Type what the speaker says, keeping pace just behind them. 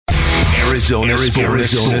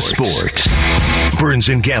Arizona Sports. Burns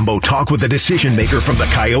and Gambo talk with a decision maker from the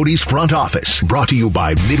Coyotes front office. Brought to you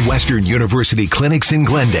by Midwestern University Clinics in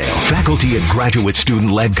Glendale. Faculty and graduate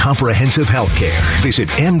student-led comprehensive health care. Visit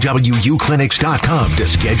MWUclinics.com to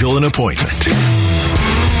schedule an appointment. 3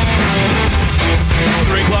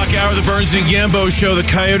 o'clock hour, the Burns and Gambo show. The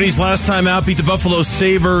Coyotes last time out beat the Buffalo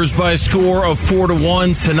Sabres by a score of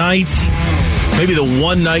 4-1 tonight. Maybe the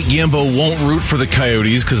one night Gambo won't root for the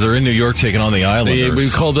Coyotes because they're in New York taking on the Islanders. We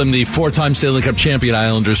call them the 4-time Stanley Cup champion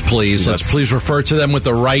Islanders, please. Let's please refer to them with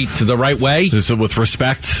the right way. So with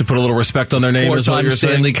respect, put a little respect on their name. 4-time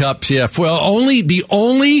Stanley Cups, yeah. Well,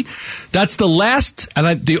 that's the last,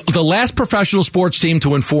 and the last professional sports team to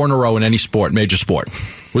win 4 in a row in any sport, major sport,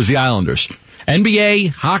 was the Islanders.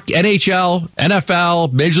 NBA, hockey, NHL,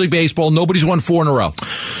 NFL, Major League Baseball, nobody's won 4 in a row.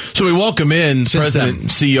 So we welcome in President and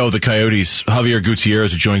CEO of the Coyotes, Javier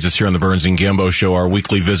Gutierrez, who joins us here on the Burns and Gambo show, our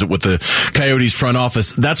weekly visit with the Coyotes front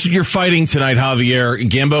office. That's what you're fighting tonight, Javier.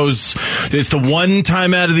 It's the 1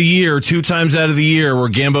 time out of the year, 2 times out of the year where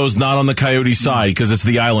Gambo's not on the Coyotes side because it's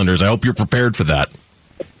the Islanders. I hope you're prepared for that.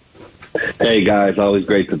 Hey, guys, always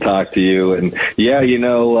great to talk to you. And, yeah,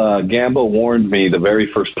 Gambo warned me the very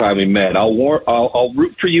first time we met. I'll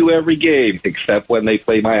root for you every game except when they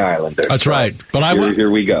play my Islanders. That's right. But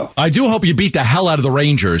here we go. I do hope you beat the hell out of the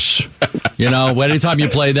Rangers. Anytime you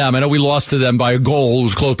play them. I know we lost to them by a goal. It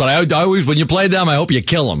was close. But I always, when you play them, I hope you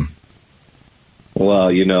kill them. Well,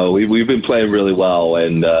 we've been playing really well,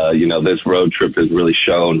 and, this road trip has really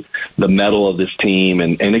shown the mettle of this team.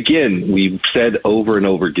 And again, we've said over and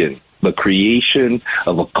over again, the creation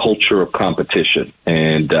of a culture of competition,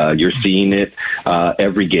 and you're seeing it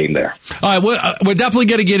every game there. All right, we're definitely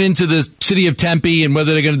going to get into the city of Tempe and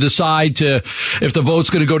whether they're going to decide if the vote's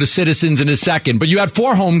going to go to citizens in a second. But you had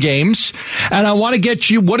 4 home games, and I want to get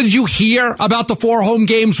you, what did you hear about the 4 home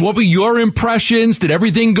games? What were your impressions? Did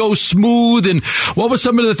everything go smooth? And what were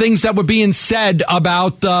some of the things that were being said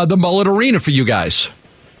about the Mullet Arena for you guys?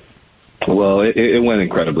 Well, it went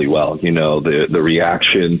incredibly well. The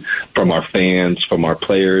reaction from our fans, from our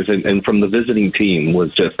players, and from the visiting team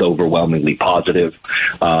was just overwhelmingly positive.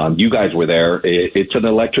 You guys were there. It's an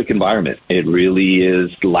electric environment. It really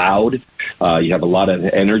is loud. You have a lot of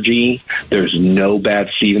energy. There's no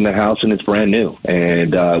bad seat in the house, and it's brand new.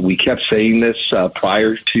 And we kept saying this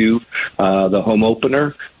prior to the home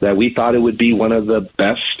opener, that we thought it would be one of the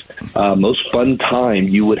best, most fun time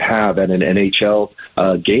you would have at an NHL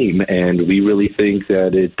game. And we really think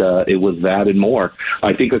that it was that and more.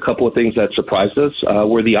 I think a couple of things that surprised us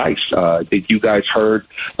were the ice. I think you guys heard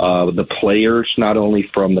the players, not only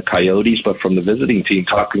from the Coyotes, but from the visiting team,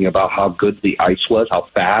 talking about how good the ice was, how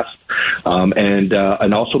fast,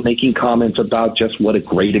 and also making comments about just what a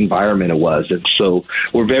great environment it was. And so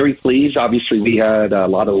we're very pleased. Obviously, we had a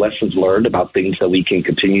lot of lessons learned about things that we can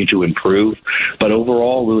continue to improve. But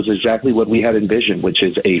overall, it was exactly what we had envisioned, which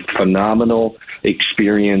is a phenomenal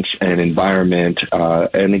experience and environment.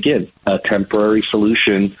 And again, a temporary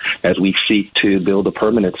solution as we seek to build a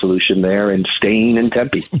permanent solution there and staying in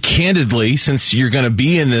Tempe. Candidly, since you're going to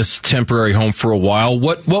be in this temporary home for a while,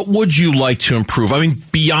 what would you like to improve? I mean,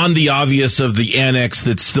 beyond the obvious of the annex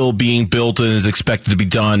that's still being built and is expected to be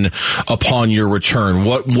done upon your return,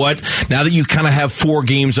 what now that you kind of have 4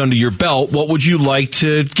 games under your belt, what would you like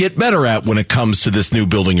to get better at when it comes to this new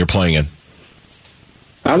building you're playing in?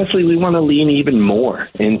 Honestly, we want to lean even more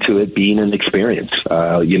into it being an experience.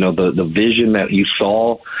 The vision that you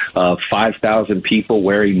saw, 5,000 people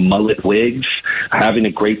wearing mullet wigs, having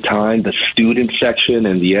a great time, the student section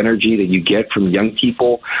and the energy that you get from young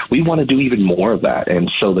people, we want to do even more of that.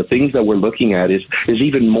 And so the things that we're looking at is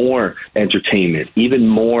even more entertainment, even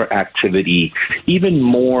more activity, even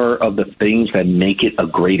more of the things that make it a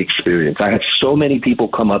great experience. I had so many people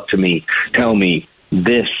come up to me, tell me,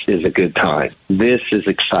 this is a good time. This is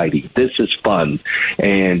exciting. This is fun,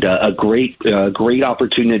 and a great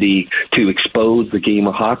opportunity to expose the game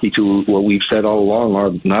of hockey to what we've said all along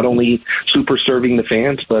are not only super serving the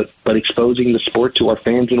fans, but exposing the sport to our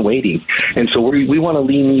fans in waiting. And so we want to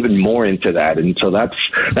lean even more into that. And so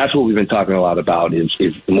that's what we've been talking a lot about is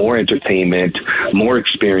more entertainment, more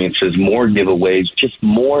experiences, more giveaways, just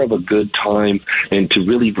more of a good time, and to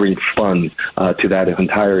really bring fun to that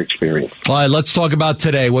entire experience. All right, let's talk about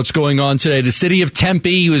today. What's going on today? The city of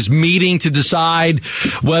Tempe is meeting to decide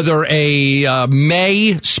whether a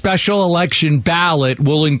May special election ballot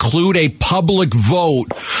will include a public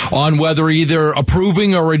vote on whether either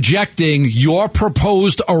approving or rejecting your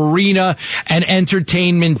proposed arena and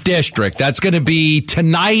entertainment district. That's going to be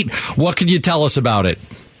tonight. What can you tell us about it?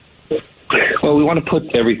 Well, we want to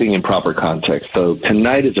put everything in proper context. So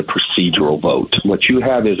tonight is a procedural vote. What you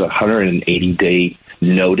have is a 180-day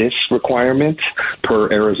notice requirement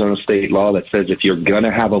per Arizona state law that says if you're going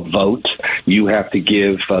to have a vote, you have to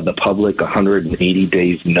give the public 180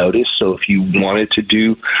 days notice. So if you wanted to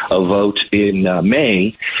do a vote in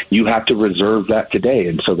May, you have to reserve that today.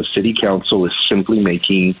 And so the city council is simply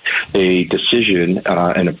making a decision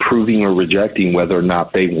and approving or rejecting whether or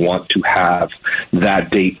not they want to have that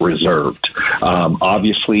date reserved.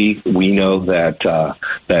 Obviously, we know that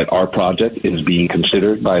our project is being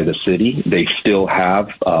considered by the city. They still have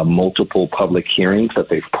multiple public hearings that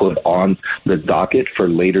they've put on the docket for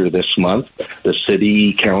later this month. The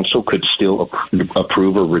city council could still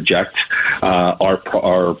approve or reject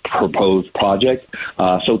our proposed project.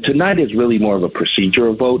 So tonight is really more of a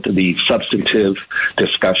procedural vote. The substantive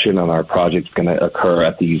discussion on our project is going to occur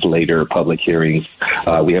at these later public hearings.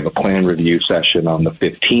 We have a plan review session on the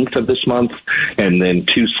 15th of this month, and then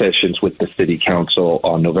 2 sessions with the city council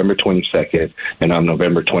on November 22nd and on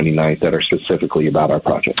November 29th that are specifically about our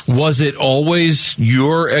project. Was it always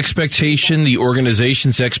your expectation, the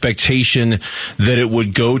organization's expectation, that it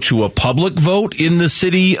would go to a public vote in the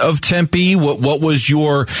city of Tempe? What was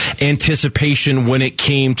your anticipation when it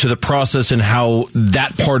came to the process and how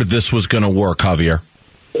that part of this was going to work, Javier?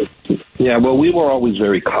 Yeah, well, we were always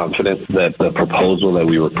very confident that the proposal that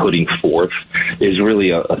we were putting forth is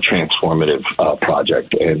really a transformative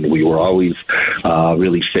project. And we were always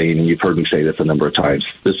really saying, and you've heard me say this a number of times,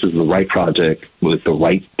 this is the right project with the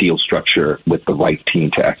right deal structure, with the right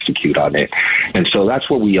team to execute on it. And so that's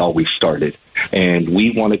where we always started. And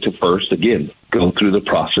we wanted to first, again, go through the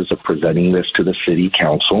process of presenting this to the city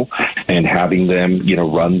council and having them,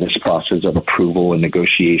 run this process of approval and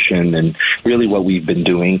negotiation and really what we've been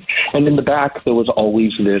doing. And in the back, there was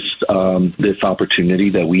always this opportunity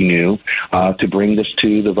that we knew to bring this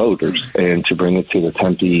to the voters and to bring it to the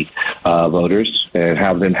Tempe voters and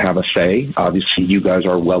have them have a say. Obviously, you guys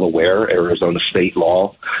are well aware, Arizona state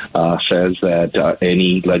law says that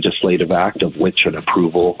any legislative act of which an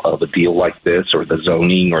approval of a deal like this or the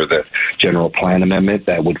zoning or the general plan amendment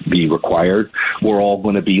that would be required were all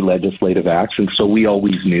going to be legislative acts. And so we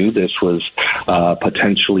always knew this was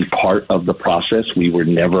potentially part of the process. We were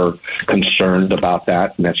never concerned about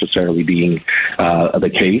that necessarily being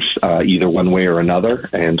the case, either one way or another.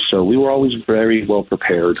 And so we were always very well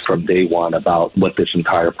prepared from day one about what this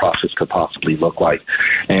entire process could possibly look like.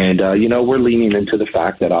 And, we're leaning into the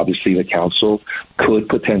fact that obviously the council could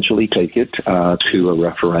potentially take it to a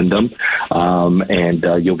referendum. And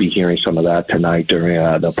you'll be hearing some of that tonight during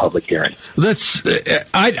the public hearing.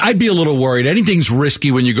 I'd be a little worried. Anything's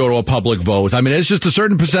risky when you go to a public vote. I mean, it's just a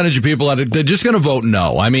certain percentage of people that they're just going to vote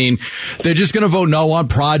no. I mean, they're just going to vote no on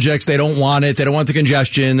projects. They don't want it. They don't want the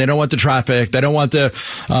congestion. They don't want the traffic. They don't want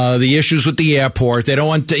the issues with the airport. They don't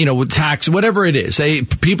want, with tax, whatever it is.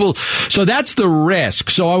 So that's the risk.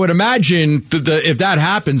 So I would imagine if that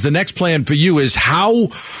happens, the next plan for you is how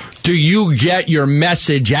do you get your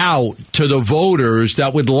message out to the voters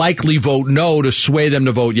that would likely vote no to sway them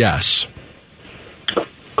to vote yes?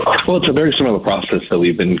 Well, it's a very similar process that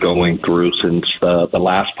we've been going through since the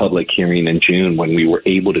last public hearing in June when we were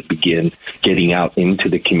able to begin getting out into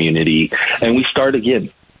the community. And we start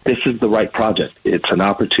again. This is the right project. It's an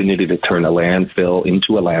opportunity to turn a landfill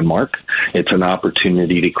into a landmark. It's an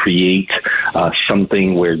opportunity to create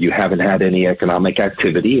something where you haven't had any economic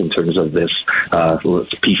activity in terms of this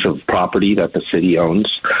piece of property that the city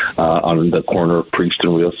owns on the corner of Priest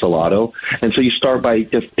and Rio Salado. And so you start by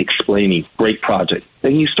just explaining, great project.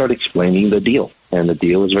 Then you start explaining the deal. And the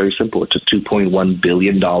deal is very simple. It's a $2.1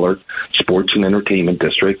 billion sports and entertainment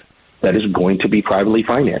district that is going to be privately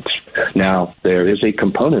financed. Now, there is a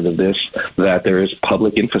component of this that there is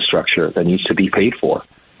public infrastructure that needs to be paid for.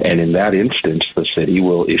 And in that instance, the city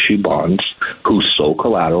will issue bonds whose sole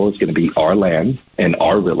collateral is going to be our land and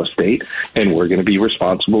our real estate, and we're going to be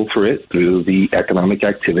responsible for it through the economic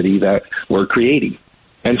activity that we're creating.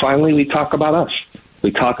 And finally, we talk about us. We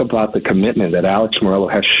talk about the commitment that Alex Morello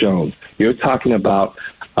has shown. You're talking about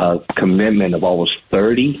a commitment of almost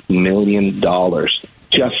 $30 million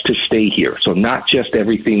just to stay here. So not just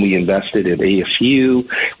everything we invested at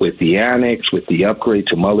ASU, with the annex, with the upgrade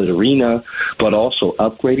to Mullet Arena, but also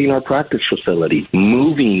upgrading our practice facility,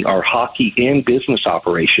 moving our hockey and business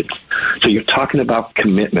operations. So you're talking about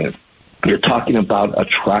commitment. You're talking about a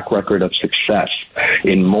track record of success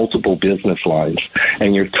in multiple business lines,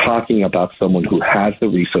 and you're talking about someone who has the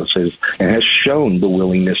resources and has shown the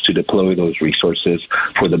willingness to deploy those resources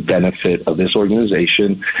for the benefit of this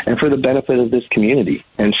organization and for the benefit of this community.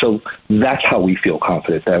 And so that's how we feel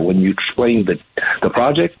confident that when you explain the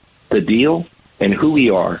project, the deal, and who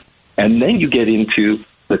we are, And then you get into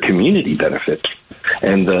the community benefits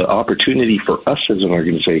and the opportunity for us as an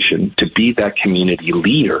organization to be that community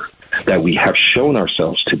leader that we have shown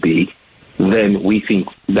ourselves to be. Then we think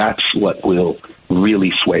that's what will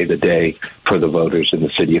really sway the day for the voters in the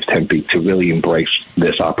city of Tempe to really embrace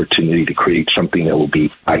this opportunity to create something that will be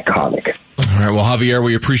iconic. All right. Well, Javier,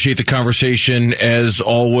 we appreciate the conversation. As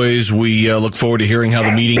always, we look forward to hearing how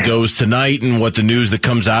the meeting goes tonight and what the news that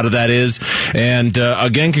comes out of that is. And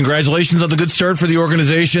again, congratulations on the good start for the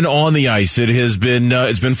organization on the ice. It has been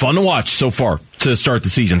it's been fun to watch so far to start the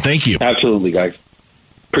season. Thank you. Absolutely, guys.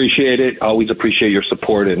 Appreciate it. Always appreciate your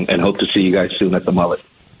support and hope to see you guys soon at the Mullet.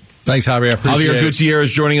 Thanks, Javier. Javier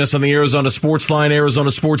Gutierrez joining us on the Arizona Sports Line.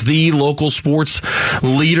 Arizona Sports, the local sports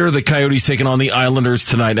leader. The Coyotes taking on the Islanders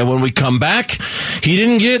tonight. And when we come back, he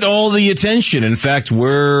didn't get all the attention. In fact,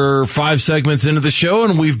 we're 5 segments into the show,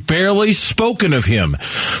 and we've barely spoken of him.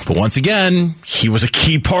 But once again, he was a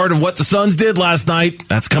key part of what the Suns did last night.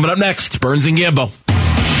 That's coming up next. Burns and Gambo.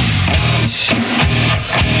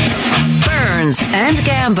 Burns and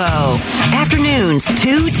Gambo. Afternoons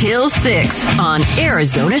 2 till 6 on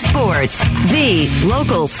Arizona Sports, the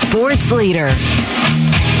local sports leader.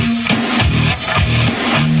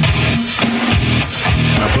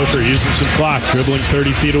 Booker using some clock, dribbling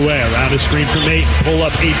 30 feet away, around a screen from 8, pull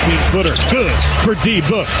up 18-footer. Good for D.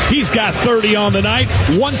 Book. He's got 30 on the night,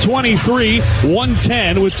 123,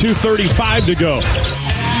 110 with 2:35 to go.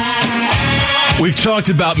 We've talked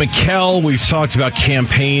about Mikkel. We've talked about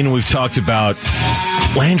campaign. We've talked about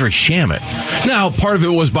Landry Shamet. Now, part of it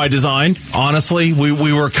was by design. Honestly,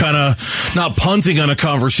 we were kind of not punting on a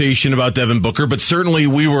conversation about Devin Booker, but certainly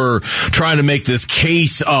we were trying to make this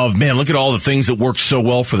case of, man, look at all the things that worked so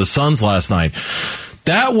well for the Suns last night.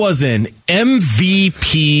 That was an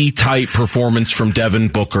MVP-type performance from Devin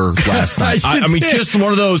Booker last night. I mean, just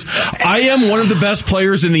one of those, I am one of the best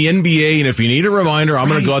players in the NBA, and if you need a reminder, I'm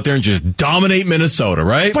going to go out there and just dominate Minnesota,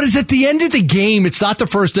 right? But it's at the end of the game, it's not the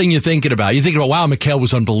first thing you're thinking about. You're thinking about, wow, Mikal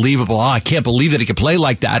was unbelievable. Oh, I can't believe that he could play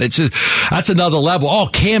like that. It's just, that's another level. Oh,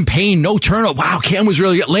 campaign, no turnover. Wow, Cam was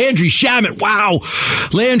really good. Landry Shamet, wow.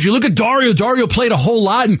 Landry, look at Dario. Dario played a whole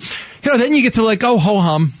lot, and then you get to like, oh,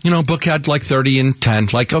 ho-hum. Book had like 30 and 10.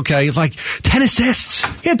 Like, okay, like 10 assists.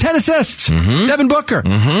 He had 10 assists. Mm-hmm. Devin Booker.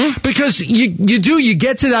 Mm-hmm. Because you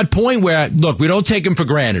get to that point where, look, we don't take him for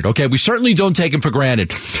granted, okay? We certainly don't take him for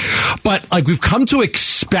granted. But, like, we've come to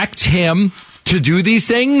expect him to do these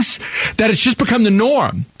things, that it's just become the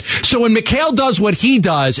norm. So when Mikal does what he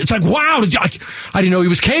does, it's like, wow, I didn't know he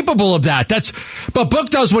was capable of that. But Book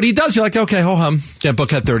does what he does. You're like, okay, ho-hum. Yeah,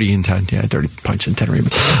 Book had 30 and 10. Yeah, 30 points and 10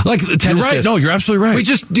 rebounds. Like 10 you're assists. Right. No, you're absolutely right. We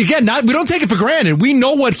just, again, we don't take it for granted. We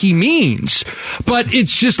know what he means. But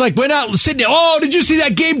it's just like, we're not sitting there, oh, did you see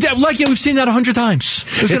that game? Like, yeah, we've seen that 100 times.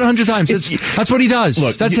 We've seen it 100 times. That's what he does.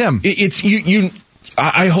 Look, that's him.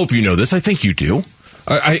 I hope you know this. I think you do.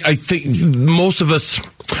 I think most of us,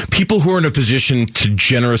 people who are in a position to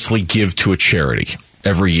generously give to a charity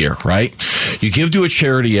every year, right? You give to a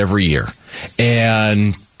charity every year.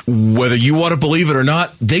 And whether you want to believe it or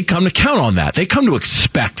not, they come to count on that. They come to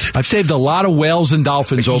expect. I've saved a lot of whales and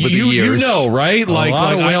dolphins over the years. You know, right? A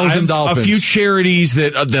lot of whales and dolphins. A few charities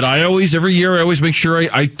that I always, every year, I always make sure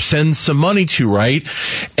I send some money to, right?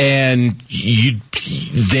 And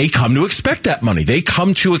they come to expect that money. They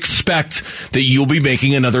come to expect that you'll be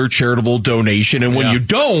making another charitable donation. And when you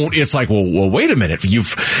don't, it's like, well, wait a minute.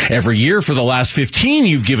 Every year for the last 15,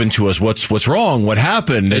 you've given to us. What's wrong? What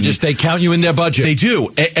happened? They count you in their budget. They do.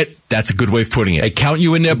 That's a good way of putting it. They count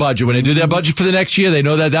you in their budget. When they do their budget for the next year, they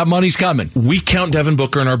know that money's coming. We count Devin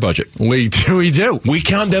Booker in our budget. We do. We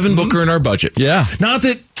count Devin Booker in our budget. Yeah. Not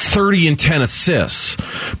that 30 and 10 assists,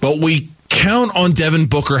 but we count on Devin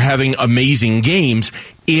Booker having amazing games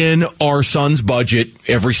in our Suns' budget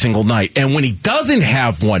every single night. And when he doesn't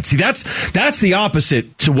have one, see, that's the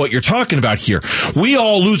opposite to what you're talking about here. We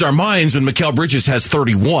all lose our minds when Mikal Bridges has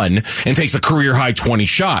 31 and takes a career-high 20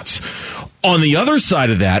 shots. On the other side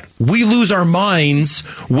of that, we lose our minds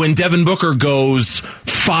when Devin Booker goes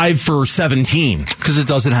 5 for 17. Because it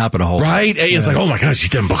doesn't happen a whole lot. Right? Yeah. It's like, oh my gosh,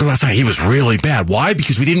 Devin Booker last night, he was really bad. Why?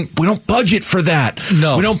 Because we don't budget for that.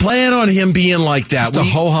 No. We don't plan on him being like that. Just a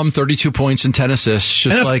ho-hum 32 points and 10 assists.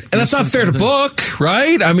 And that's not fair to Book,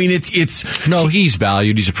 right? I mean, it's no, he's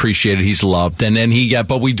valued, he's appreciated, he's loved. And then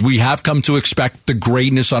but we have come to expect the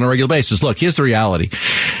greatness on a regular basis. Look, here's the reality.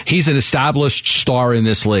 He's an established star in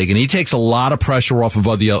this league, and he takes a lot of pressure off of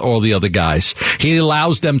all the other guys. He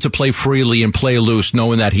allows them to play freely and play loose,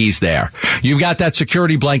 knowing that he's there. You've got that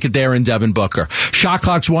security blanket there in Devin Booker. Shot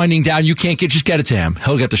clock's winding down. You can't just get it to him.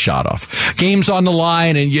 He'll get the shot off. Game's on the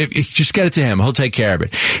line, and you just get it to him. He'll take care of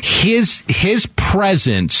it. His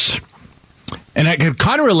presence. And I can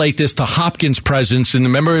kind of relate this to Hopkins' presence. And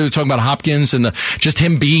remember we were talking about Hopkins and just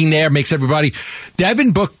him being there makes everybody.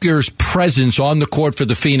 Devin Booker's presence on the court for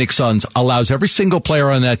the Phoenix Suns allows every single player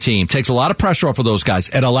on that team, takes a lot of pressure off of those guys.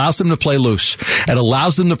 It allows them to play loose. It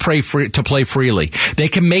allows them to play freely. They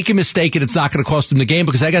can make a mistake and it's not going to cost them the game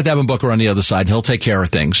because they got Devin Booker on the other side and he'll take care of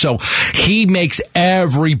things. So he makes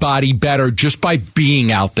everybody better just by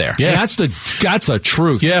being out there. Yeah. And that's the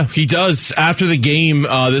truth. Yeah, he does. After the game,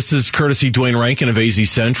 this is courtesy Dwayne Rankin of AZ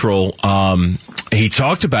Central. He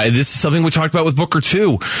talked about it. This is something we talked about with Booker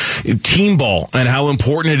too. Team ball and how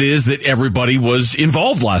important it is that everybody was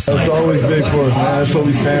involved last night. That's always big for us, man. That's what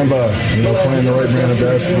we stand by. Playing the right brand of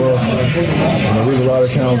basketball. We're a lot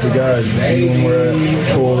of talented guys, even when we're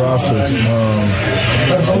at full roster.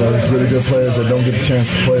 There's really good players that don't get the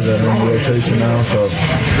chance to play that in the rotation now, so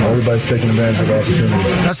everybody's taking advantage of the opportunity.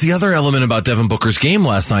 That's the other element about Devin Booker's game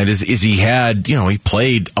last night is he had, he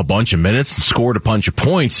played a bunch of minutes and scored a bunch of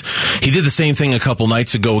points. He did the same thing a couple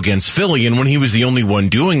nights ago against Philly, and when he was the only one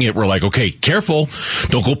doing it, we're like, okay, careful.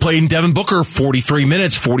 Don't go play in Devin Booker 43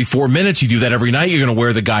 minutes, 44 minutes. You do that every night, you're going to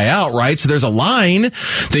wear the guy out, right? So there's a line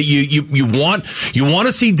that you want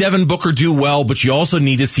to see Devin Booker do well, but you also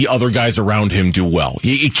need to see other guys around him do well.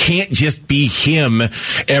 It can't just be him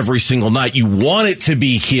every single night. You want it to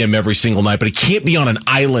be him every single night, but it can't be on an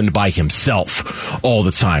island by himself all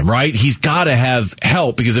the time, right? He's got to have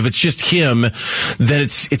help, because if it's just him, then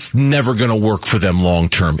it's never going to work for them long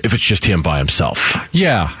term if it's just him by himself.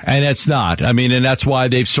 Yeah, and it's not. I mean, and that's why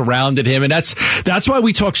they've surrounded him, and that's why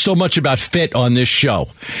we talk so much about fit on this show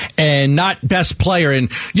and not best player. And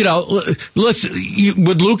listen,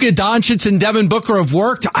 would Luka Doncic and Devin Booker have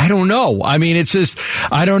worked? I don't know. I mean, it's just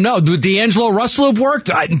I don't know. Would D'Angelo Russell have worked?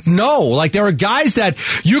 No. Like, there are guys that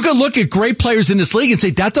you can look at great players in this league and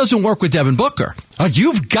say that doesn't work with Devin Booker.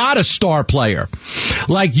 You've got a star player.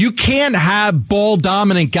 Like, you can't have ball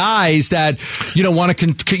dominant guys that want to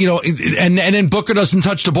and then Booker doesn't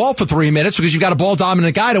touch the ball for 3 minutes because you've got a ball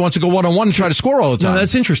dominant guy that wants to go one-on-one and try to score all the time. No,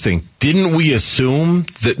 that's interesting. Didn't we assume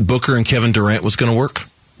that Booker and Kevin Durant was going to work?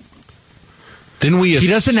 Didn't we? He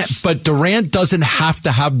doesn't, but Durant doesn't have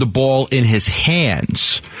to have the ball in his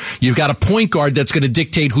hands. You've got a point guard that's going to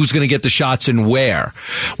dictate who's going to get the shots and where.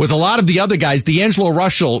 With a lot of the other guys, D'Angelo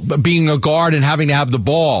Russell being a guard and having to have the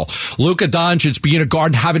ball, Luka Doncic being a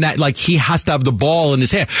guard and having that, like, he has to have the ball in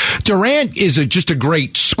his hand. Durant is just a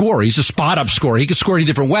great scorer. He's a spot-up scorer. He can score in a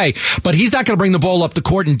different way, but he's not going to bring the ball up the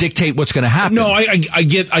court and dictate what's going to happen. No, I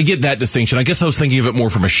get that distinction. I guess I was thinking of it more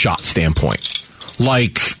from a shot standpoint.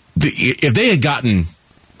 Like, if they had gotten,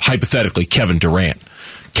 hypothetically, Kevin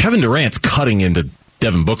Durant's cutting into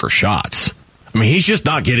Devin Booker shots. I mean, he's just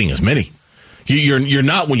not getting as many. You're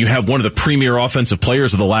not when you have one of the premier offensive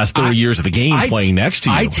players of the last 30 years of the game playing next to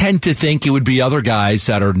you. I tend to think it would be other guys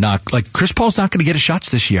that are not, like, Chris Paul's not going to get his shots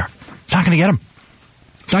this year. He's not going to get them.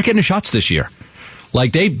 He's not getting his shots this year.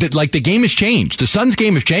 Like, the game has changed. The Suns'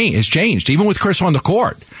 game has changed, even with Chris on the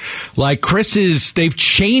court. Like, they've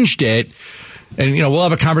changed it. And, we'll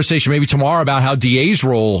have a conversation maybe tomorrow about how DA's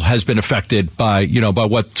role has been affected by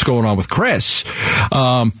what's going on with Chris.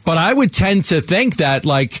 But I would tend to think that,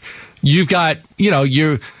 like, you've got, So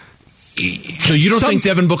you don't think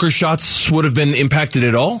Devin Booker's shots would have been impacted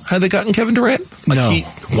at all had they gotten Kevin Durant? No.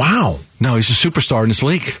 Wow. No, he's a superstar in this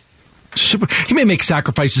league. He may make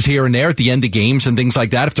sacrifices here and there at the end of games and things like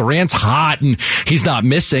that. If Durant's hot and he's not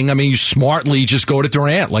missing, I mean, you smartly just go to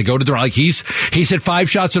Durant. Like, he's hit 5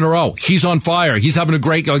 shots in a row. He's on fire. He's having a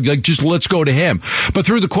great, just let's go to him. But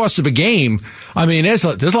through the course of a game, I mean, there's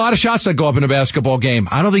a lot of shots that go up in a basketball game.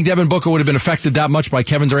 I don't think Devin Booker would have been affected that much by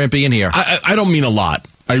Kevin Durant being here. I don't mean a lot.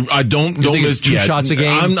 I don't think it's 2 shots a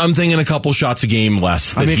game. I'm thinking a couple shots a game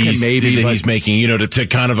less that he's making, to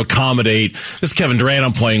kind of accommodate this Kevin Durant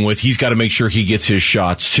I'm playing with. He's got to make sure he gets his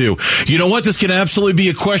shots too. You know what? This can absolutely be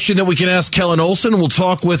a question that we can ask Kellen Olson. We'll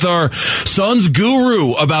talk with our Suns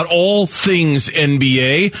guru about all things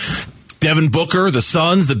NBA. Devin Booker, the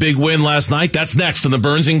Suns, the big win last night. That's next on the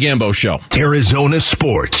Burns and Gambo Show. Arizona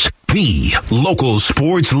Sports, the local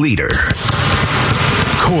sports leader.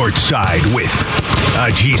 Courtside with...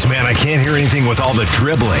 geez, man, I can't hear anything with all the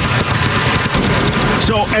dribbling.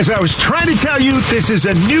 So, as I was trying to tell you, this is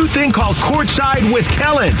a new thing called Courtside with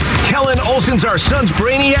Kellen. Kellen Olson's our Suns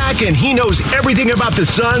brainiac, and he knows everything about the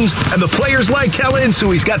Suns and the players like Kellen,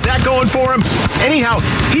 so he's got that going for him. Anyhow,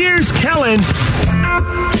 here's Kellen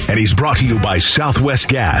And he's brought to you by Southwest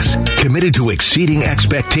Gas, committed to exceeding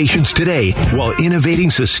expectations today while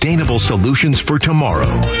innovating sustainable solutions for tomorrow.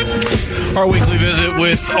 Our weekly visit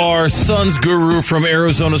with our Suns guru from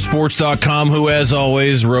ArizonaSports.com, who, as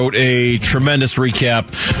always, wrote a tremendous recap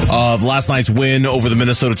of last night's win over the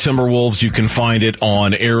Minnesota Timberwolves. You can find it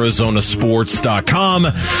on ArizonaSports.com.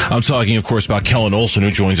 I'm talking, of course, about Kellen Olson,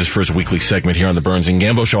 who joins us for his weekly segment here on the Burns and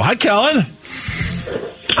Gambo Show. Hi, Kellen.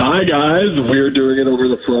 Hi, guys. We're doing it over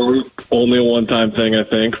the phone. Only a one-time thing, I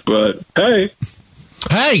think, but hey.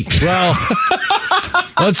 Hey, well,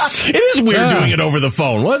 it is weird doing it over the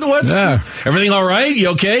phone. What's everything all right? You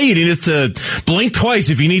okay? You need us to blink twice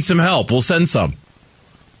if you need some help. We'll send some.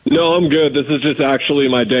 No, I'm good. This is just actually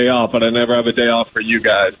my day off, but I never have a day off for you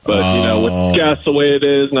guys. But, with gas the way it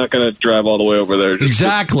is, not going to drive all the way over there.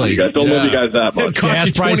 Exactly. Don't love you guys that much. It costs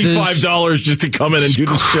you $25 just to come in and do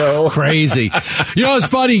the show. Crazy. It's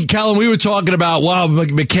funny, Kellen, we were talking about,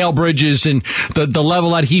 Mikal Bridges and the level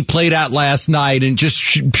that he played at last night and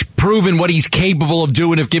just proven what he's capable of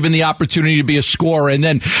doing if given the opportunity to be a scorer. And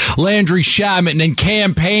then Landry Shamet and then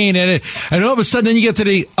campaign. And all of a sudden, then you get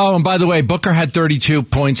to and by the way, Booker had 32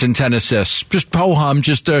 points and 10 assists. Just ho-hum.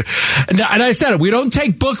 And I said it, we don't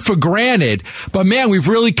take Book for granted, but man, we've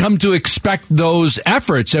really come to expect those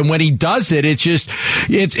efforts. And when he does it,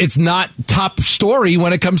 it's not top story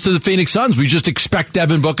when it comes to the Phoenix Suns. We just expect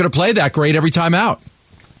Devin Booker to play that great every time out.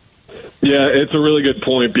 Yeah, it's a really good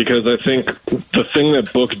point because I think the thing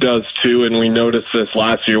that Book does too, and we noticed this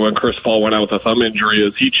last year when Chris Paul went out with a thumb injury,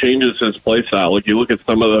 is he changes his play style. Like you look at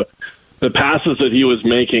some of the passes that he was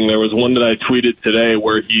making. There was one that I tweeted today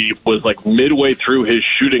where he was like midway through his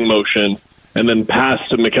shooting motion and then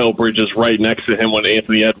passed to Mikal Bridges right next to him when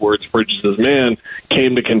Anthony Edwards, Bridges' man,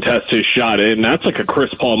 came to contest his shot. And that's like a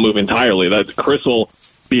Chris Paul move entirely. That Chris will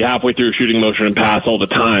be halfway through a shooting motion and pass all the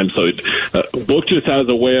time. So Book just has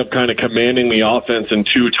a way of kind of commanding the offense in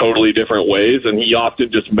two totally different ways, and he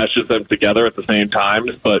often just meshes them together at the same time.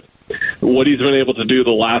 But what he's been able to do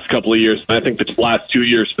the last couple of years, and I think the last 2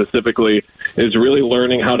 years specifically, is really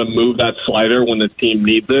learning how to move that slider when the team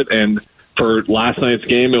needs it. And for last night's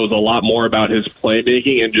game, it was a lot more about his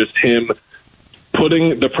playmaking and just him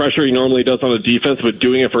putting the pressure he normally does on the defense, but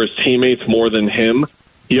doing it for his teammates more than him.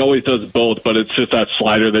 He always does both, but it's just that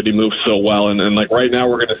slider that he moves so well. And like right now,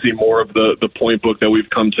 we're going to see more of the point book that we've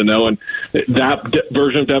come to know. And that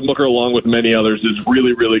version of Devin Booker, along with many others, is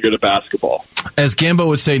really, really good at basketball. As Gambo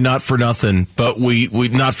would say, not for nothing, but we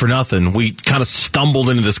not for nothing. We kind of stumbled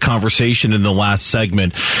into this conversation in the last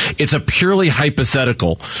segment. It's a purely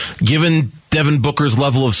hypothetical. Given Devin Booker's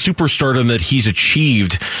level of superstardom that he's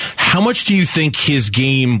achieved, how much do you think his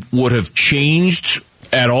game would have changed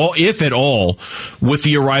at all, if at all, with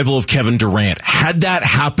the arrival of Kevin Durant? Had that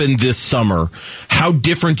happened this summer, how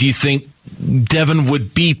different do you think Devin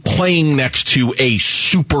would be playing next to a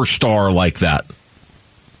superstar like that?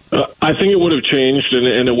 I think it would have changed,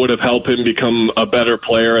 and it would have helped him become a better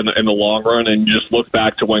player in the long run. And just look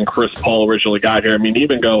back to when Chris Paul originally got here. I mean,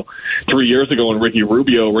 even go 3 years ago when Ricky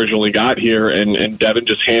Rubio originally got here, and Devin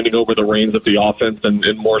just handing over the reins of the offense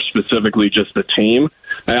and more specifically just the team.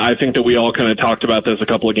 I think that we all kind of talked about this a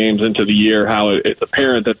couple of games into the year, how it's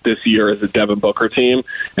apparent that this year is a Devin Booker team.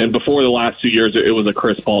 And before the last 2 years, it was a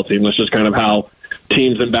Chris Paul team. That's just kind of how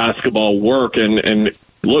teams in basketball work. And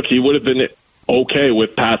look, he would have been okay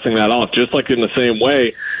with passing that off, just like in the same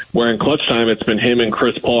way where in clutch time it's been him and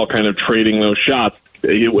Chris Paul kind of trading those shots.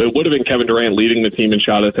 It would have been Kevin Durant leading the team in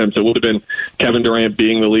shot attempts. It would have been Kevin Durant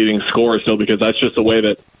being the leading scorer still, because that's just the way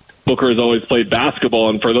that Booker has always played basketball.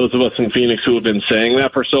 And for those of us in Phoenix who have been saying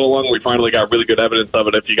that for so long, we finally got really good evidence of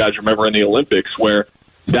it, if you guys remember, in the Olympics, where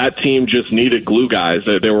that team just needed glue guys.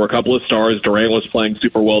 There were a couple of stars. Durant was playing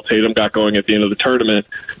super well. Tatum got going at the end of the tournament,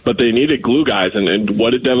 but they needed glue guys. And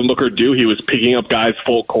what did Devin Booker do? He was picking up guys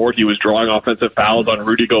full court. He was drawing offensive fouls on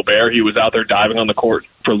Rudy Gobert. He was out there diving on the court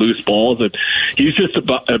for loose balls. And he's just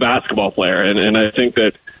a basketball player. And I think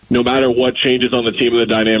that no matter what changes on the team and the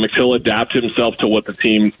dynamics, he'll adapt himself to what the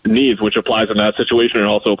team needs, which applies in that situation and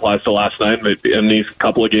also applies to last night in these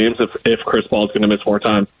couple of games if Chris Paul is going to miss more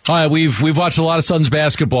time. All right, we've watched a lot of Suns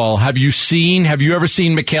basketball. Have you ever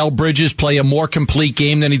seen Mikal Bridges play a more complete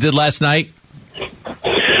game than he did last night?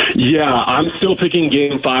 Yeah, I'm still picking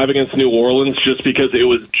Game 5 against New Orleans just because it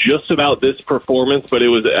was just about this performance, but it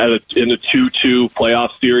was in a 2-2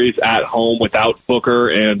 playoff series at home without Booker,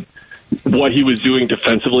 and what he was doing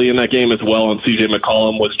defensively in that game as well on C.J.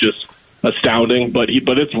 McCollum was just astounding. But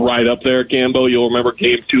it's right up there, Gambo. You'll remember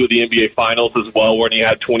Game 2 of the NBA Finals as well, when he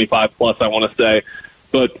had 25-plus, I want to say.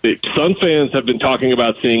 But Suns fans have been talking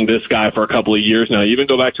about seeing this guy for a couple of years now. Even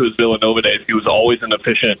go back to his Villanova days. He was always an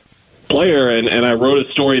efficient player, and I wrote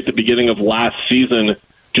a story at the beginning of last season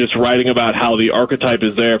just writing about how the archetype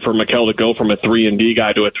is there for Mikal to go from a 3-and-D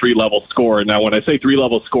guy to a 3-level scorer. Now, when I say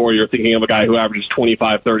 3-level scorer, you're thinking of a guy who averages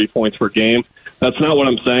 25, 30 points per game. That's not what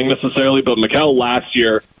I'm saying necessarily, but Mikal last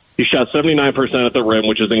year, he shot 79% at the rim,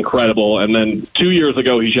 which is incredible. And then 2 years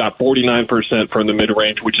ago, he shot 49% from the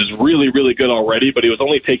mid-range, which is really, really good already, but he was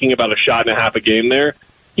only taking about a shot and a half a game there.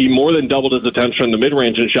 He more than doubled his attempt from the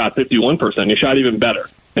mid-range and shot 51%. He shot even better.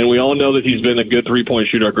 And we all know that he's been a good three-point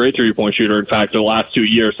shooter, a great three-point shooter, in fact, the last 2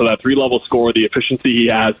 years. So that 3-level score, the efficiency he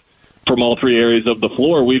has from all three areas of the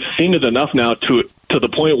floor, we've seen it enough now to the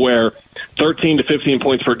point where 13 to 15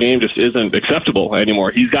 points per game just isn't acceptable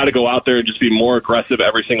anymore. He's got to go out there and just be more aggressive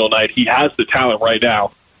every single night. He has the talent right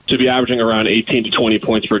now to be averaging around 18 to 20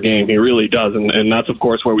 points per game. He really does. And that's, of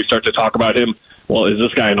course, where we start to talk about him. Well, is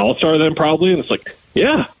this guy an all-star then probably? And it's like,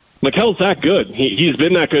 yeah. Mikal's that good. He's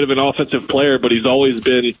been that good of an offensive player, but he's always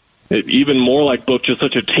been, even more like Book, just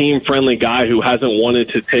such a team-friendly guy who hasn't wanted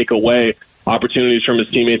to take away opportunities from his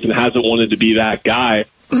teammates and hasn't wanted to be that guy.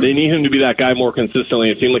 They need him to be that guy more consistently.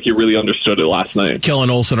 It seemed like he really understood it last night. Kellen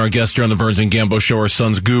Olson, our guest here on the Burns and Gambo Show, our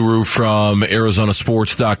Suns guru from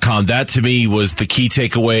ArizonaSports.com. That, to me, was the key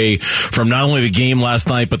takeaway from not only the game last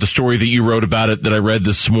night, but the story that you wrote about it that I read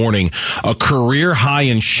this morning. A career high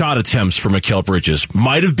in shot attempts for Mikal Bridges.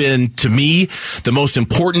 Might have been, to me, the most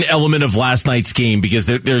important element of last night's game, because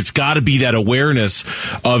there's got to be that awareness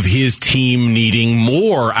of his team needing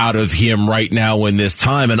more out of him right now in this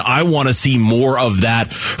time, and I want to see more of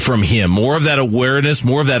that from him, more of that awareness,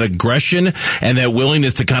 more of that aggression, and that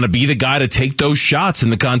willingness to kind of be the guy to take those shots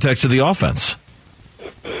in the context of the offense.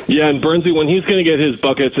 Yeah, and Bernsey, when he's going to get his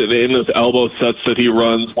buckets in those elbow sets that he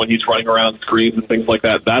runs, when he's running around screens and things like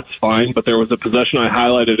that, that's fine. But there was a possession I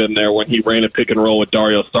highlighted in there when he ran a pick and roll with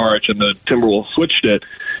Dario Saric, and the Timberwolves switched it.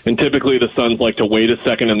 And typically the Suns like to wait a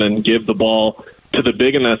second and then give the ball to the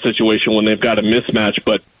big in that situation when they've got a mismatch.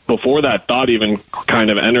 But before that thought even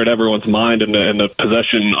kind of entered everyone's mind and the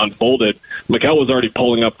possession unfolded, Mikal was already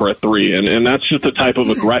pulling up for a three. And that's just the type of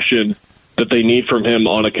aggression that they need from him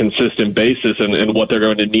on a consistent basis, and what they're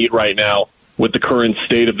going to need right now with the current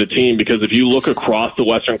state of the team. Because if you look across the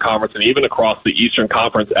Western Conference and even across the Eastern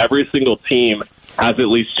Conference, every single team has at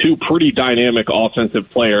least two pretty dynamic offensive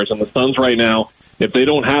players. And the Suns right now, if they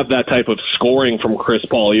don't have that type of scoring from Chris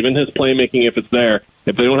Paul, even his playmaking if it's there,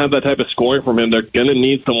 if they don't have that type of scoring from him, they're going to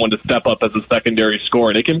need someone to step up as a secondary scorer.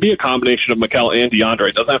 And it can be a combination of Mikal and DeAndre.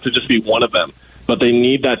 It doesn't have to just be one of them. But they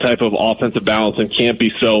need that type of offensive balance and can't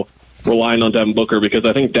be so relying on Devin Booker, because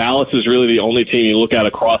I think Dallas is really the only team you look at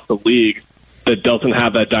across the league that doesn't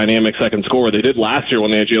have that dynamic second scorer. They did last year when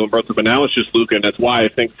they had Jalen Brunson, but now it's just Luka, and that's why I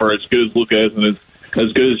think for as good as Luka is and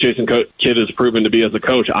as good as Jason Kidd has proven to be as a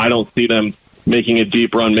coach, I don't see them making a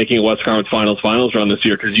deep run, making a West Conference Finals run this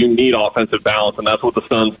year, because you need offensive balance, and that's what the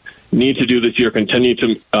Suns need to do this year, continue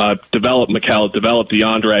to develop Mikal, develop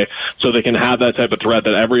DeAndre, so they can have that type of threat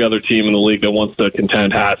that every other team in the league that wants to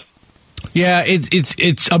contend has. Yeah,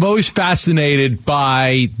 I'm always fascinated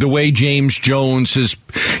by the way James Jones is,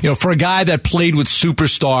 for a guy that played with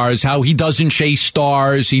superstars, how he doesn't chase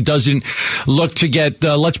stars. He doesn't look to get,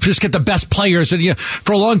 let's just get the best players. And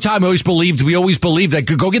for a long time, we always believed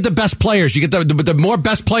that go get the best players. You get the more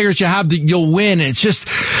best players you have, you'll win. And it's just,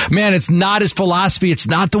 man, it's not his philosophy. It's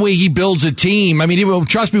not the way he builds a team. I mean,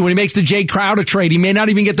 trust me, when he makes the Jay Crowder trade, he may not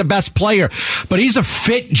even get the best player, but he's a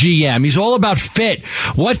fit GM. He's all about fit.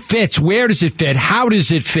 What fits? Where does it fit? How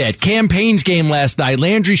does it fit? Campaign's game last night,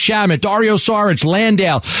 Landry Shamet, Dario Saric,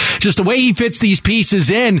 Landale, just the way he fits these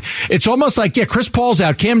pieces in. It's almost like, Chris Paul's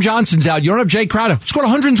out, Cam Johnson's out, you don't have Jay Crowder, scored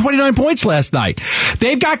 129 points last night.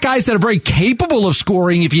 They've got guys that are very capable of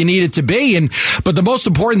scoring if you need it to be, but the most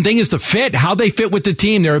important thing is the fit, how they fit with the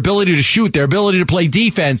team, their ability to shoot, their ability to play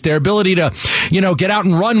defense, their ability to, get out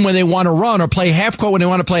and run when they want to run or play half court when they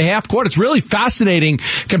want to play half court. It's really fascinating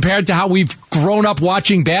compared to how we've grown up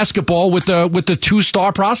watching basketball with the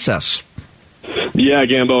two-star process. Yeah,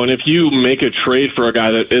 Gambo, and if you make a trade for a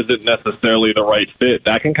guy that isn't necessarily the right fit,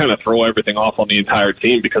 that can kind of throw everything off on the entire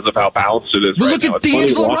team because of how balanced it is right now. Look at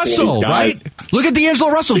D'Angelo Russell, right? Look at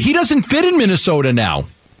D'Angelo Russell. He doesn't fit in Minnesota now.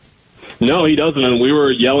 No, he doesn't, and we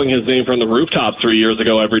were yelling his name from the rooftops 3 years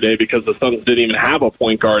ago every day because the Suns didn't even have a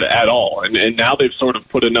point guard at all, and now they've sort of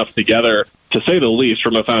put enough together, to say the least,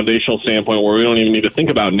 from a foundational standpoint where we don't even need to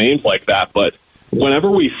think about names like that, but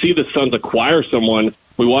whenever we see the Suns acquire someone,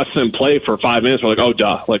 we watch them play for 5 minutes. We're like, oh,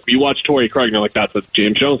 duh. Like, you watch Torrey Craig, and you're like, that's a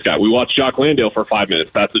James Jones guy. We watch Jock Landale for 5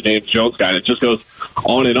 minutes. That's a James Jones guy. And it just goes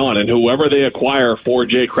on. And whoever they acquire for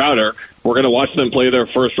Jay Crowder, we're going to watch them play their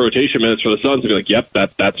first rotation minutes for the Suns and be like, yep,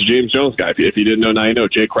 that's a James Jones guy. If you didn't know, now you know.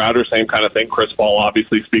 Jay Crowder, same kind of thing. Chris Paul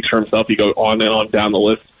obviously speaks for himself. You go on and on down the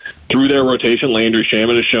list through their rotation. Landry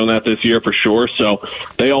Shaman has shown that this year for sure. So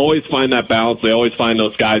they always find that balance. They always find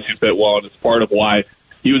those guys who fit well, and it's part of why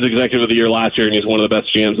he was Executive of the Year last year, and he's one of the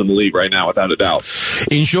best GMs in the league right now, without a doubt.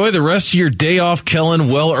 Enjoy the rest of your day off, Kellen.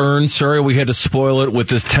 Well earned. Sorry we had to spoil it with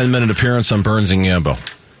this 10-minute appearance on Burns and Gambo.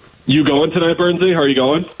 You going tonight, Burnsy? Are you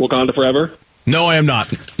going? Wakanda forever? No, I am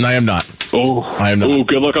not. I am not. Oh, I am not. Oh,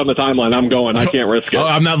 good luck on the timeline. I'm going. I can't risk it. Oh,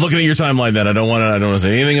 I'm not looking at your timeline then. I don't want to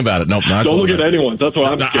say anything about it. Nope, not Don't look at anyone's. That's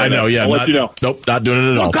what I'm scared I know, yeah. I'll let you know. Nope, not doing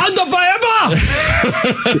it at all. Wakanda forever!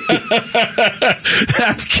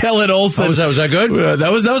 That's Kellen Olson. Was that good?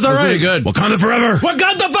 That was all right. Really good. Wakanda forever.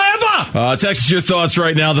 Wakanda forever! Text us your thoughts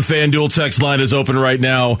right now. The FanDuel text line is open right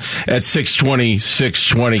now at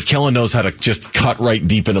 620. Kellen knows how to just cut right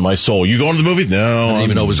deep into my soul. You going to the movie? No. I didn't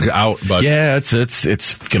even know it was out, but yeah, it's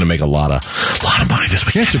going to make a lot of money this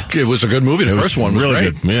week. It was a good movie. The first one was really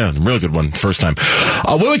great. good. Yeah, really good one first time.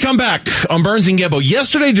 When we come back on Burns and Gambo,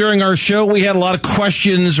 yesterday during our show, we had a lot of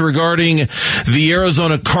questions regarding the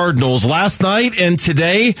Arizona Cardinals. Last night and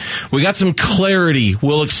today, we got some clarity.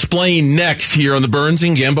 We'll explain next here on the Burns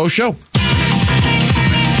and Gambo show.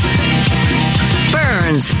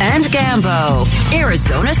 Burns and Gambo,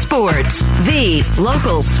 Arizona Sports, the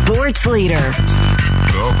local sports leader.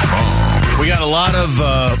 We got a lot of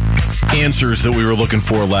answers that we were looking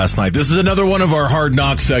for last night. This is another one of our Hard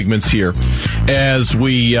Knock segments here. As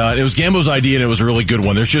we, it was Gambo's idea, and it was a really good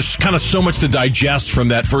one. There's just kind of so much to digest from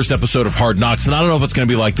that first episode of Hard Knocks, and I don't know if it's going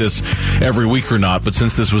to be like this every week or not, but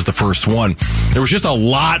since this was the first one, there was just a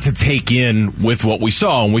lot to take in with what we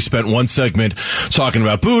saw, and we spent one segment talking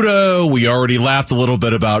about Buddha. We already laughed a little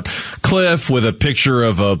bit about Cliff with a picture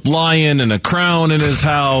of a lion and a crown in his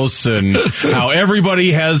house, and how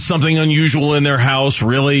everybody has something unusual in their house.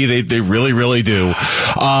 Really, they really, really do.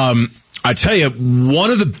 I tell you,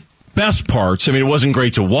 one of the best parts, I mean, it wasn't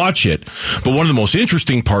great to watch it, but one of the most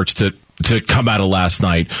interesting parts to come out of last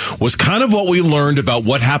night was kind of what we learned about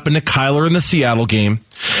what happened to Kyler in the Seattle game,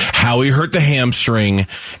 how he hurt the hamstring,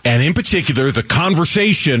 and in particular, the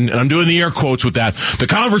conversation, and I'm doing the air quotes with that, the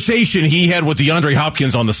conversation he had with DeAndre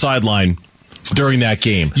Hopkins on the sideline during that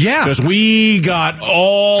game. Yeah. Because we got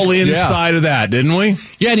all inside of that, didn't we?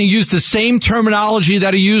 Yeah, and he used the same terminology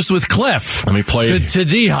that he used with Cliff. Let me play it. To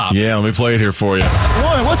D-Hop. Yeah, let me play it here for you.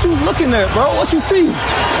 Boy, what you was looking at, bro? What you see?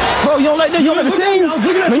 Bro, you don't like that? You don't like the scene?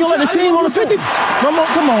 Man, you don't like the scene on the 50? Come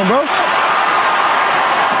on, bro.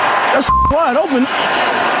 That's wide open.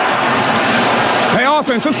 Hey,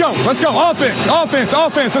 offense, let's go. Let's go. Offense,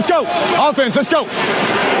 let's go. Offense, let's go.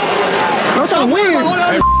 I'm trying to win.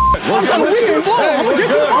 I'm trying to win.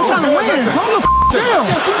 I'm trying to win. Calm the down.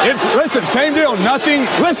 Listen, same deal. Nothing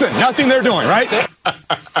they're doing, right?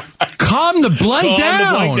 Calm the blank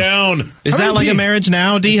down. Is that like a marriage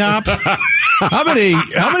now, D-Hop? How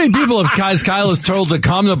many people have Kyler's told to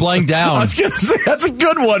calm the blank down? I was going to say, that's a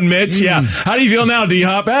good one, Mitch. Yeah. How do you feel now,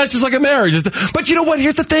 D-Hop? It's just like a marriage. But you know what?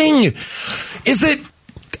 Here's the thing. Is that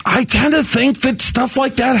I tend to think that stuff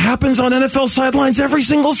like that happens on NFL sidelines every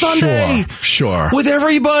single Sunday. Sure. With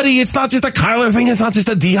everybody. It's not just a Kyler thing. It's not just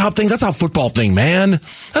a D-Hop thing. That's a football thing, man.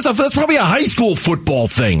 That's probably a high school football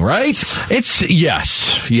thing, right?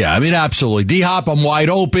 Yes. Yeah, I mean, absolutely. D-Hop, I'm wide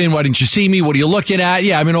open. Why didn't you see me? What are you looking at?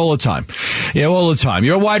 Yeah, I mean, all the time. Yeah, all the time.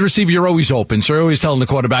 You're a wide receiver. You're always open. So you're always telling the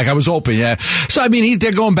quarterback, I was open. Yeah. So, I mean,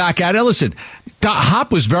 they're going back at it. Listen,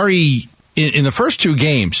 Hop was very, in the first two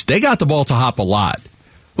games, they got the ball to Hop a lot.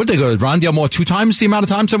 What did they go to Rondale Moore 2 times the amount of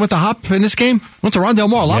times they went to Hop in this game? Went to Rondale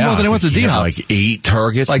Moore a lot more than they went to D-Hop. Like 8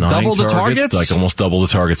 targets, like 9 double the targets? Like almost double the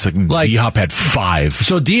targets. Like D-Hop had 5.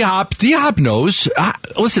 So D-Hop knows,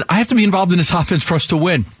 listen, I have to be involved in this offense for us to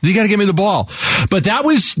win. You got to give me the ball. But that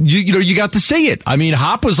was, you got to see it. I mean,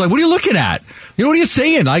 Hop was like, what are you looking at? What are you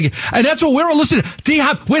saying? And that's what we're listening.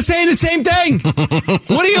 D-Hop, we're saying the same thing.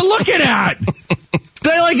 What are you looking at?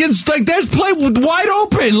 It's like there's play wide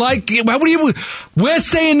open. We're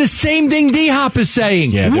saying the same thing D-Hop is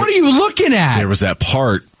saying. Yeah, what are you looking at? There was that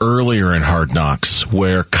part earlier in Hard Knocks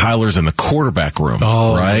where Kyler's in the quarterback room.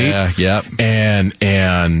 Oh, right? Yeah. And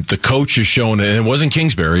the coach is showing it, and it wasn't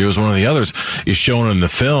Kingsbury, it was one of the others, is showing in the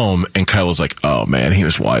film, and Kyler's like, oh man, he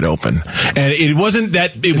was wide open. And it wasn't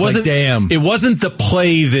that, it wasn't, like, damn. It wasn't the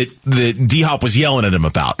play that D-Hop was yelling at him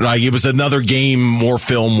about. Like, it was another game, more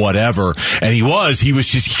film, whatever. And he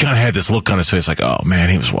kind of had this look on his face like, oh man,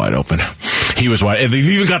 he was wide open. He was wide. And they've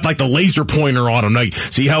even got like the laser pointer on him. Like,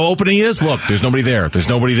 see how open he is? Look, there's nobody there. There's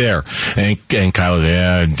nobody there. And Kyler's,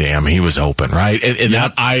 yeah, damn, he was open, right? And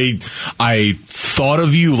that I thought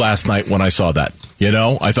of you last night when I saw that. You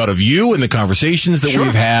know, I thought of you and the conversations that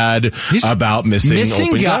we've had about missing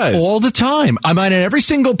open guys all the time. I mean, in every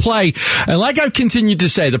single play. And like I've continued to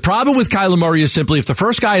say, the problem with Kyler Murray is simply if the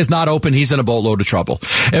first guy is not open, he's in a boatload of trouble.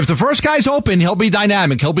 If the first guy's open, he'll be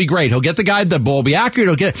dynamic. He'll be great. He'll get the guy, the ball be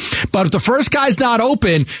accurate. But if the first guy's not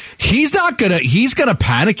open, he's going to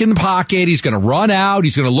panic in the pocket. He's going to run out.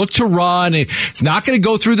 He's going to look to run. It's not going to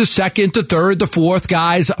go through the second, the third, the fourth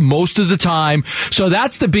guys most of the time. So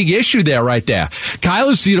that's the big issue there right there.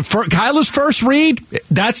 Kyler's first read,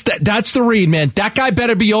 that's the read, man. That guy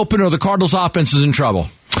better be open or the Cardinals offense is in trouble.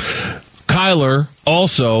 Kyler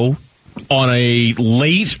also on a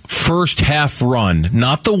late first half run,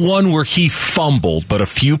 not the one where he fumbled, but a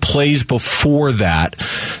few plays before that,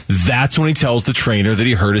 that's when he tells the trainer that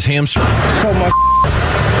he hurt his hamstring. I felt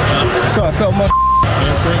my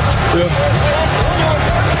hamstring.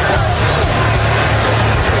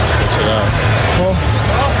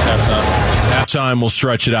 Halftime will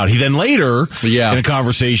stretch it out. He then later, in a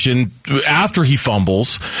conversation after he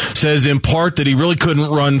fumbles, says in part that he really couldn't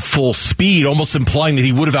run full speed, almost implying that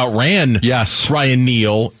he would have outran Ryan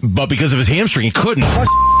Neal, but because of his hamstring, he couldn't. It's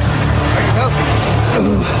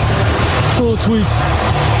a little tweaked.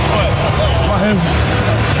 My hamstring.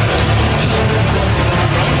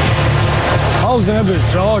 I was in that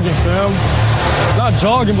bitch jogging, fam. Not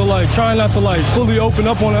jogging, but like trying not to like fully open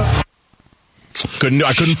up on it.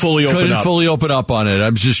 I couldn't fully open up on it.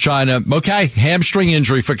 I'm just trying to, hamstring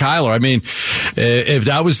injury for Kyler. I mean, if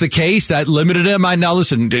that was the case, that limited him. Now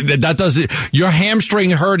listen, that doesn't, your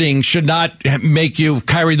hamstring hurting should not make you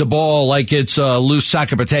carry the ball like it's a loose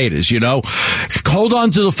sack of potatoes, you know? Hold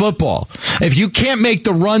on to the football. If you can't make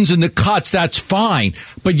the runs and the cuts, that's fine,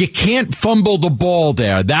 but you can't fumble the ball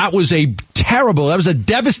there. That was a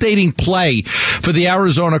devastating play for the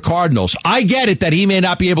Arizona Cardinals. I get it that he may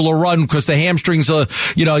not be able to run because the hamstrings,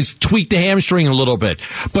 he's tweaked the hamstring a little bit.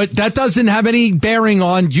 But that doesn't have any bearing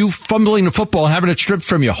on you fumbling the football and having it stripped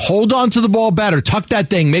from you. Hold on to the ball better. Tuck that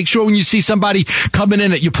thing. Make sure when you see somebody coming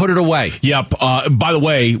in it, you put it away. Yep. By the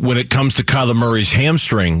way, when it comes to Kyler Murray's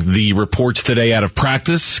hamstring, the reports today out of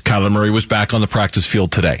practice, Kyler Murray was back on the practice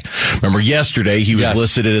field today. Remember yesterday, he was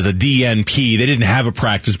listed as a DNP. They didn't have a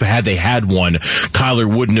practice, but had they had one,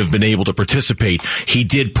 Kyler wouldn't have been able to participate. He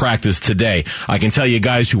did practice today. I can tell you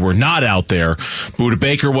guys who were not out there. Budda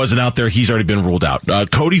Baker wasn't out there. He's already been ruled out.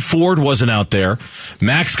 Cody Ford wasn't out there.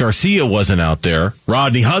 Max Garcia wasn't out there.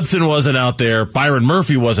 Rodney Hudson wasn't out there. Byron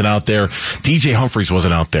Murphy wasn't out there. DJ Humphries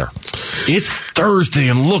wasn't out there. It's Thursday,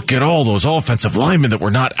 and look at all those offensive linemen that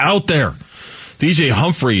were not out there. DJ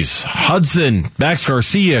Humphries, Hudson, Max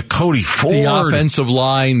Garcia, Cody Ford. The offensive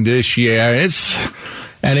line this year,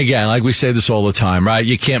 and again, like we say this all the time, right?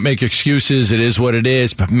 You can't make excuses. It is what it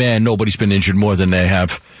is. But, man, nobody's been injured more than they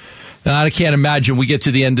have. I can't imagine we get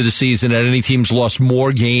to the end of the season and any team's lost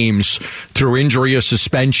more games through injury or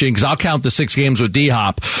suspension, because I'll count the 6 games with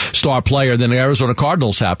D-Hop, star player, than the Arizona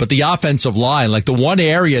Cardinals have. But the offensive line, like the one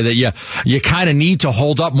area that you kind of need to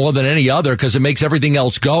hold up more than any other because it makes everything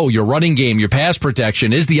else go, your running game, your pass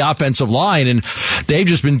protection, is the offensive line, and they've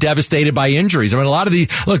just been devastated by injuries. I mean, a lot of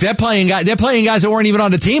they're playing guys that weren't even on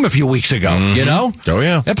the team a few weeks ago, you know? Oh,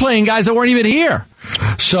 yeah. They're playing guys that weren't even here.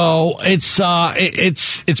 So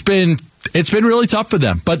it's been really tough for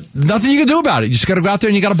them, but nothing you can do about it. You just got to go out there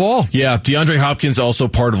and you got a ball. Yeah, DeAndre Hopkins also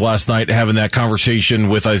part of last night, having that conversation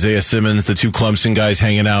with Isaiah Simmons, the two Clemson guys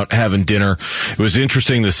hanging out, having dinner. It was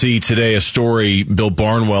interesting to see today a story. Bill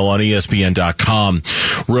Barnwell on ESPN.com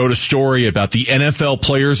wrote a story about the NFL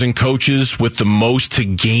players and coaches with the most to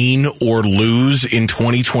gain or lose in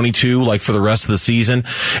 2022, like for the rest of the season.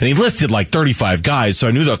 And he listed like 35 guys, so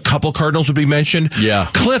I knew that a couple Cardinals would be mentioned. Yeah.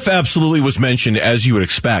 Cliff absolutely was mentioned, as you would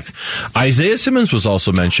expect. Isaiah Simmons was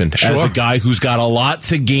also mentioned as a guy who's got a lot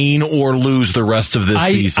to gain or lose the rest of this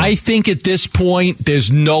season. I think at this point,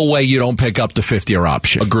 there's no way you don't pick up the 5th-year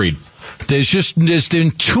option. Agreed. There's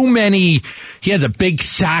been too many. He had a big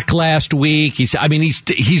sack last week. He's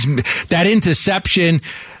that interception.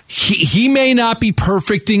 He may not be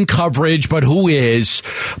perfect in coverage, but who is?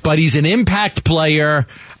 But he's an impact player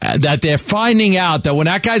that they're finding out that when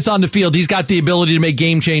that guy's on the field, he's got the ability to make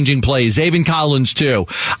game-changing plays. Zaven Collins, too.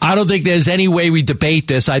 I don't think there's any way we debate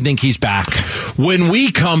this. I think he's back. When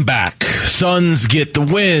we come back, Suns get the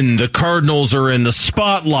win. The Cardinals are in the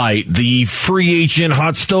spotlight. The free agent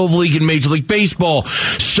hot stove league in Major League Baseball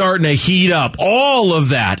starting to heat up. All of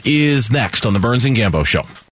that is next on the Burns and Gambo Show.